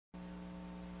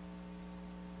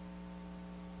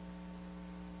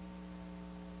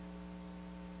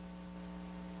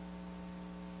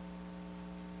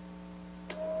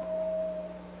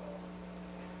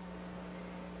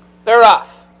They're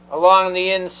off. Along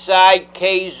the inside,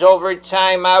 K's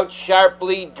overtime out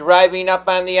sharply, driving up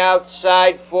on the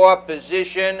outside for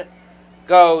position.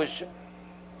 Goes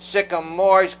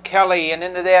Sycamore's Kelly, and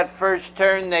into that first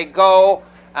turn they go.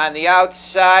 On the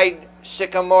outside,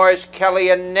 Sycamore's Kelly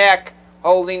and neck,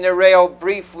 holding the rail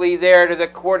briefly there to the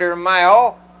quarter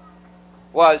mile.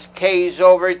 Was K's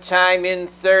overtime in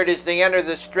third as they enter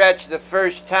the stretch the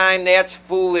first time. That's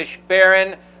Foolish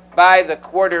Baron by the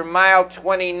quarter mile,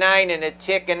 29 and a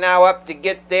tick, and now up to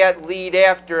get that lead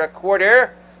after a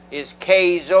quarter is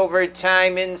K's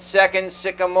overtime in second.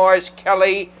 Sycamore's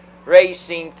Kelly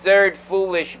racing third.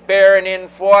 Foolish Baron in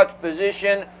fourth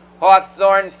position.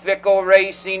 Hawthorne Fickle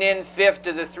racing in fifth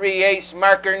to the 3/8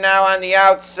 marker. Now on the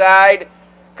outside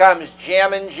comes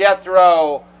Jammin'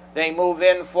 Jethro. They move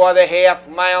in for the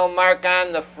half-mile mark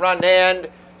on the front end,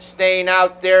 staying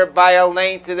out there by a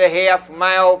length of the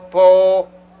half-mile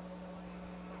pole.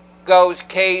 Goes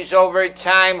K's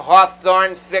overtime.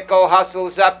 Hawthorne Fickle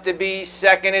hustles up to be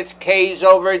second. It's K's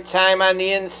overtime on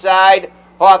the inside.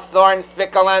 Hawthorne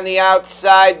Fickle on the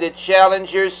outside. The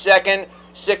challenger second.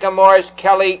 Sycamore's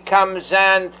Kelly comes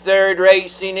on third,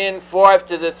 racing in fourth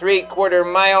to the 3/4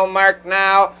 mile mark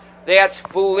now. That's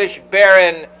Foolish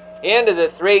Baron. Into the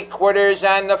 3/4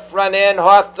 on the front end.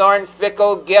 Hawthorne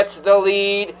Fickle gets the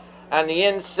lead. On the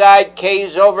inside,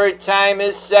 K's overtime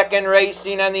is second,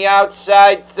 racing on the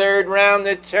outside, third round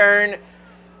the turn.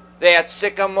 That's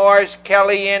Sycamore's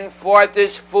Kelly in fourth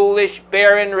is Foolish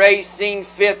Baron racing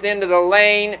fifth into the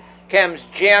lane. Comes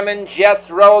Jammin'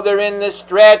 Jethro, they're in the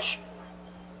stretch.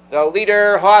 The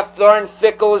leader, Hawthorne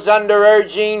Fickle, is under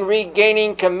urging,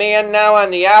 regaining command now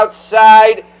on the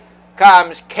outside.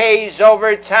 Comes K's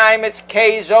overtime, it's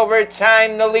K's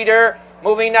overtime, the leader.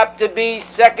 Moving up to be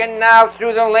second now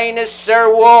through the lane is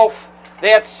Sir Wolf.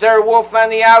 That's Sir Wolf on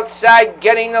the outside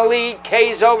getting the lead.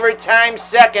 K's overtime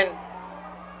second.